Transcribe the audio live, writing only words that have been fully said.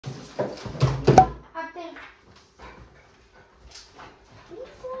Up there.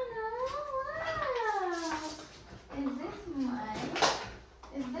 This one, wow. Is this mine?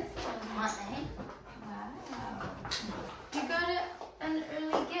 Is this one mine? Wow. You got an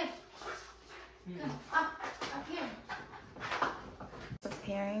early gift. Come up here.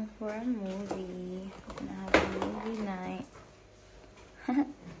 Preparing for a movie. We're gonna have a movie night.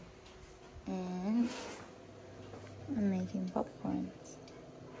 And I'm making popcorn.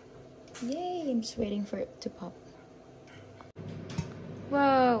 Yay! I'm just waiting for it to pop.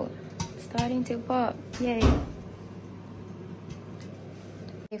 Whoa! It's starting to pop. Yay!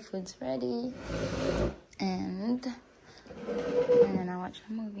 Okay, food's ready. And I'm gonna watch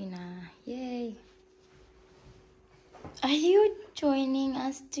a movie now. Yay! Are you joining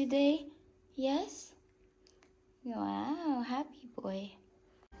us today? Yes? Wow, happy boy.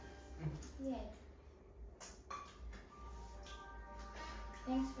 Yay.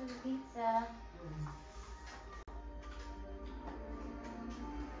 Thanks for the pizza.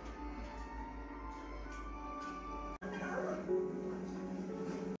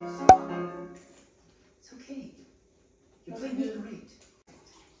 It's okay. You're playing this great.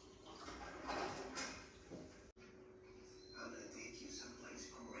 I'm gonna take you someplace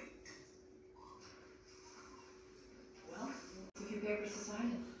great. Well, take your papers to sign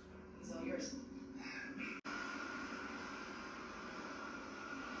it. It's all yours.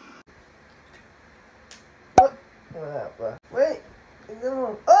 Wait!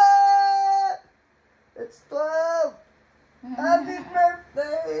 Ah! It's 12! Happy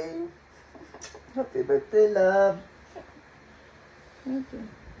birthday! Happy birthday, love! Thank you.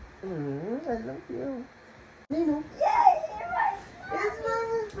 I love you. Nino? Yay! It's my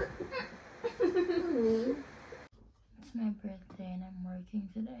birthday! It's my birthday and I'm working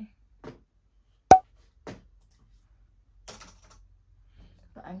today.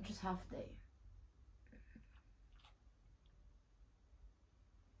 But I'm just half day.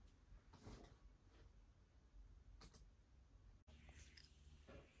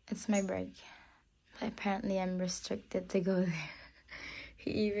 It's my break. But apparently I'm restricted to go there.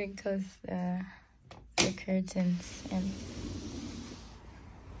 He even closed the curtains and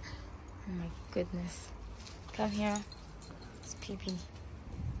oh my goodness. Come here. It's pee-pee.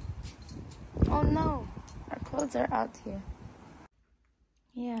 Oh no! Our clothes are out here.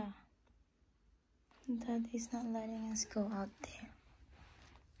 Yeah. Daddy's not letting us go out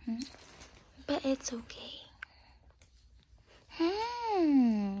there. But it's okay.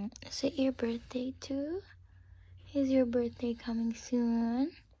 Is it your birthday too? Is your birthday coming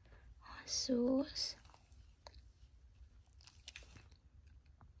soon? Oh, sus.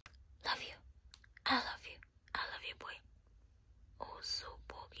 Love you. I love you. I love you, boy. Oh, so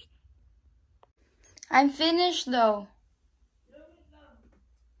bogey. I'm finished though.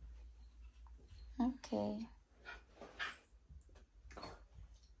 Okay.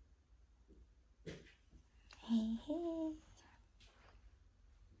 Hey, hey.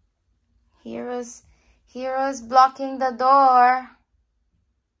 Hero's blocking the door.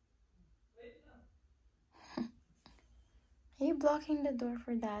 Are you blocking the door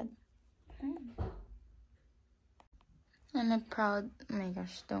for Dad? I'm a proud, oh my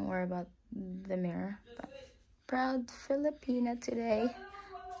gosh, don't worry about the mirror. But proud Filipina today.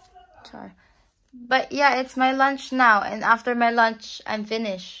 Sorry. But yeah, it's my lunch now. And after my lunch, I'm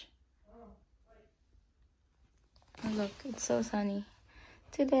finished. Oh, look, it's so sunny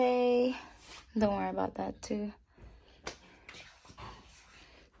today. Don't worry about that too.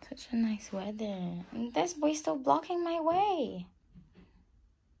 Such a nice weather. And this boy's still blocking my way.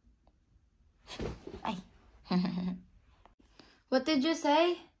 Ay. What did you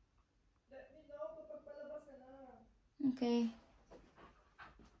say? Okay.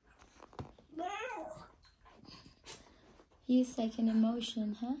 He's like an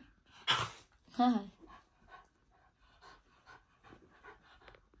emotion, huh? Huh?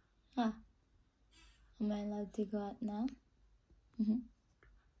 Huh? Am I allowed to go out now?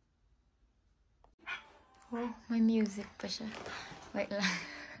 Oh, my music pa siya. Wait lang.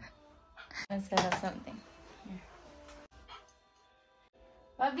 I'll set up something. Here.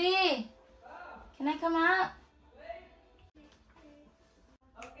 Bobby! Can I come out?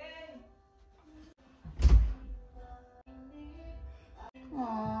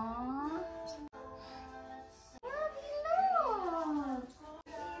 Aww. Look!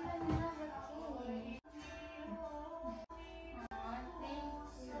 Even have a cake. Aw, thank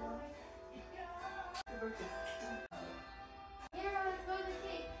you. Here, let's go to the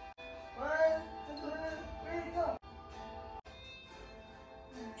cake. Wow,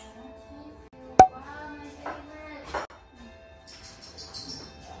 my baby.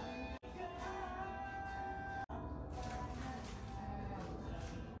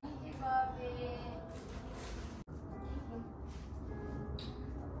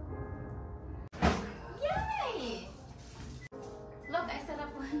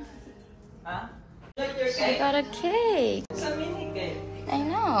 Huh? I got a cake. It's a mini cake. I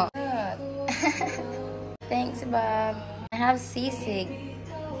know. Thanks, Bob. I have sisig.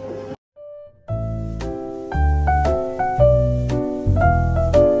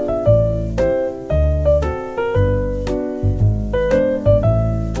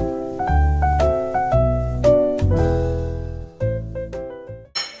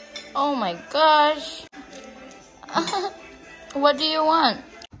 Oh my gosh. What do you want?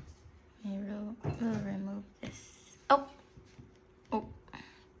 We'll remove this. Oh. Oh.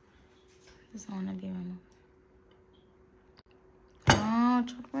 Doesn't want to be removed. Oh,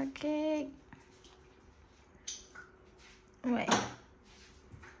 chocolate cake. Wait.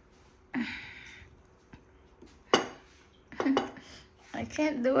 I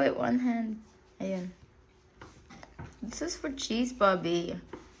can't do it one hand. Ayan. This is for cheese, Bobby.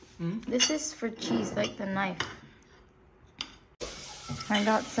 This is for cheese, like the knife. I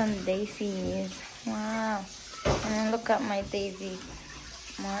got some daisies. Wow. And then look at my daisy.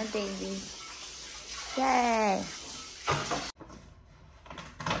 More daisies. Yay.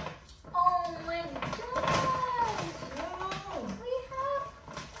 Oh my gosh. We have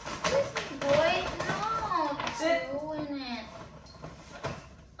this boy. No. Sit. Ruin it.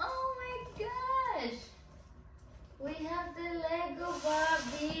 Oh my gosh. We have the Lego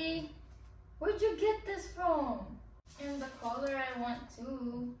Barbie. Where'd you get this from? And the color I want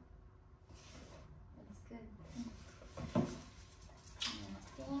too. That's good.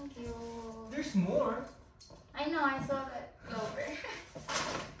 Thank you. There's more. I know, I saw that over.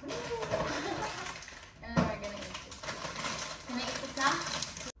 And then we're gonna eat this. Can I eat this now?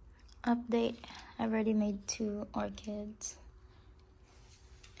 Update. I've already made 2 orchids.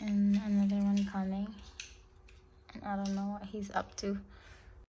 And another one coming. And I don't know what he's up to.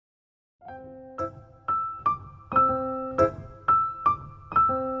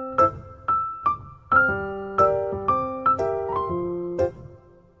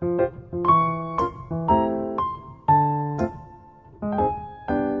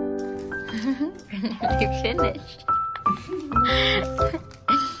 You finished.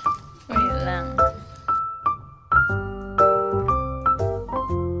 Wait lang.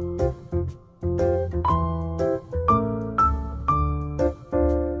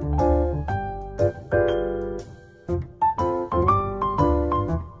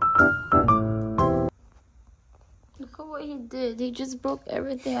 Look at what he did. He just broke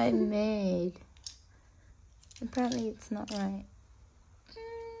everything I made. Apparently it's not right.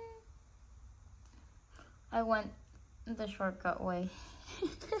 I went the shortcut way.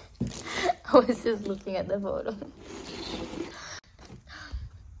 I was just looking at the photo.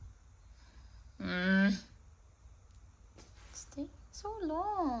 It's taking so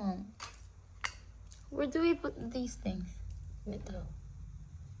long. Where do we put these things? Ito.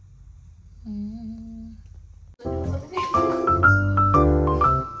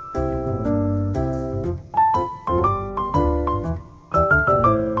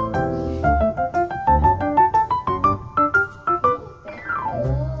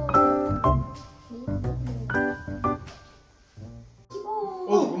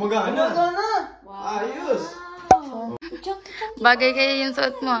 Oh, gumagana. Ayos. Bagay kayo yung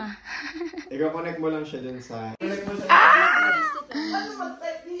suot mo. Ikaw, connect mo lang siya dun sa...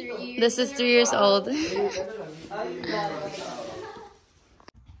 This is 3 years old.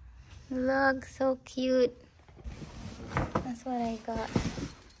 Look, so cute. That's what I got.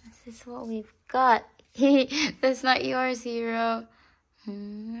 This is what we've got. That's not yours, Hero.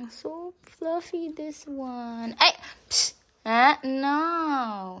 So fluffy, this one. Ay! Psst.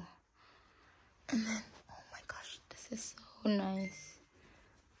 No. And then, oh my gosh, this is so nice.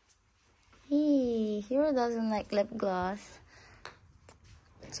 Hey, Hero doesn't like lip gloss.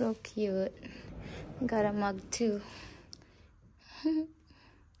 So cute. Got a mug too.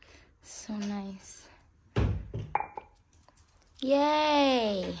 So nice.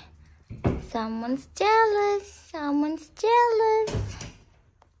 Yay! Someone's jealous. Someone's jealous.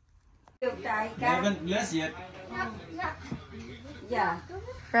 I haven't blessed yet. Yeah.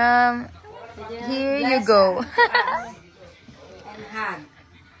 From here you go. And hug.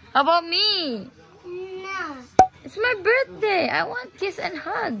 How about me? No. It's my birthday. I want kiss and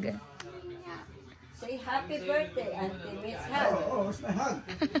hug. Say happy birthday, Auntie Miss Hug. Oh, where's my hug?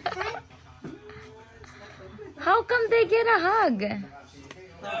 How come they get a hug?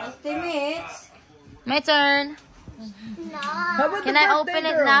 Auntie Miss. My turn. No. Can I open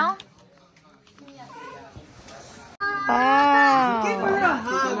it now? Wow.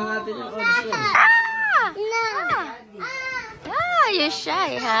 No. Ah, you're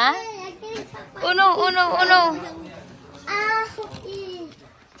shy, huh? Uno.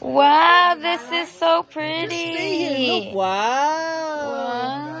 Wow, this is so pretty. Wow.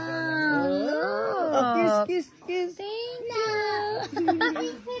 Wow. Look. Kiss. Thank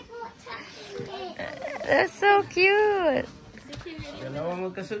you. That's so cute. Dalawa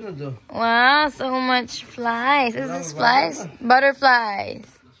magkasunod oh. Wow, so much flies. Is this flies? Butterflies.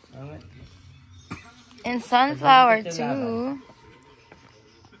 And sunflower too.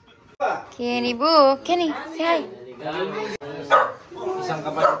 Kenny Boo. Kenny, say hi. Isang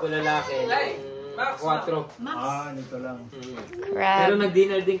kapatid ko lalaki. 4. Dito lang. Crab. Pero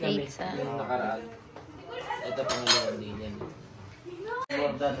nag-dinner din kami. Pizza. Yung nakaraan. Ito pangalawang dinner.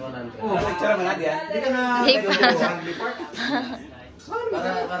 More than 100. Picture mo na diyan. Hindi ka na.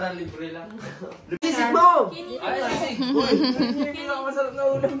 Para libre lang. Sisig mo! Hindi na masarap na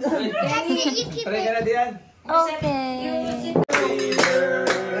ulam dyan. Try ka na diyan. Okay.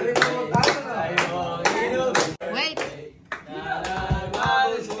 Wait.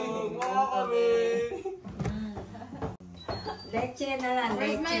 Leche na lang,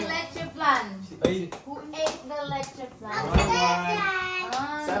 Where's my leche. leche flan? Who ate the leche flan?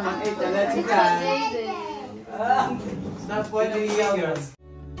 Sama 8 na lang They siya. did. Stop pointing fingers.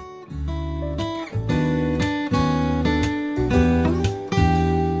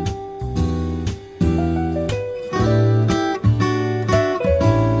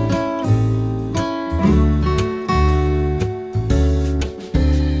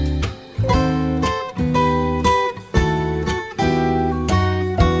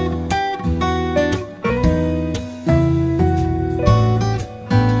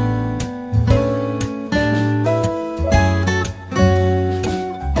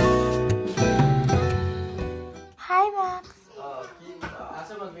 Hi, Max.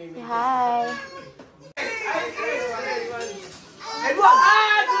 Say hi.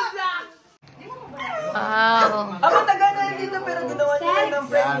 Wow. Matagal na dito pero ginawa niya lang ng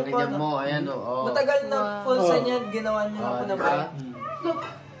friend Yan, ko. ganyan mo. Ayan o. Matagal na pulsa niya, ginawa niya lang po ng friend.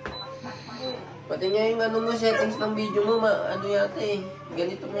 Pati nga yung ano mo, settings ng video mo, ano yata eh.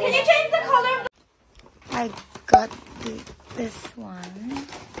 Ganito mo. I got this one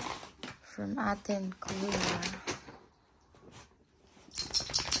from Ate and Kuya.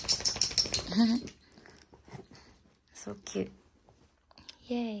 So cute.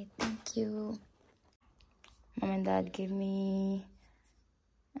 Yay, thank you. Mom and Dad gave me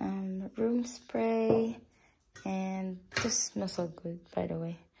room spray, and this smells so good, by the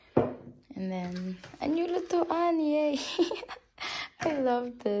way. And then a new lutuan, yay! I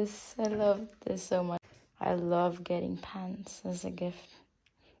love this. I love this so much. I love getting pants as a gift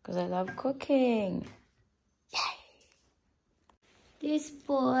because I love cooking. Yay! This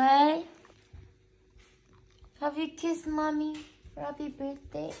boy. Have you kissed mommy for happy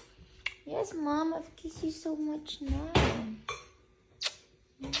birthday? Yes, Mom. I've kissed you so much now.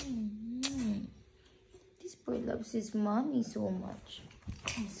 This boy loves his mommy so much.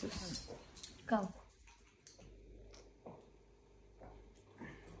 Jesus. Go.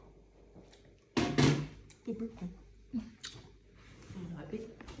 Happy birthday.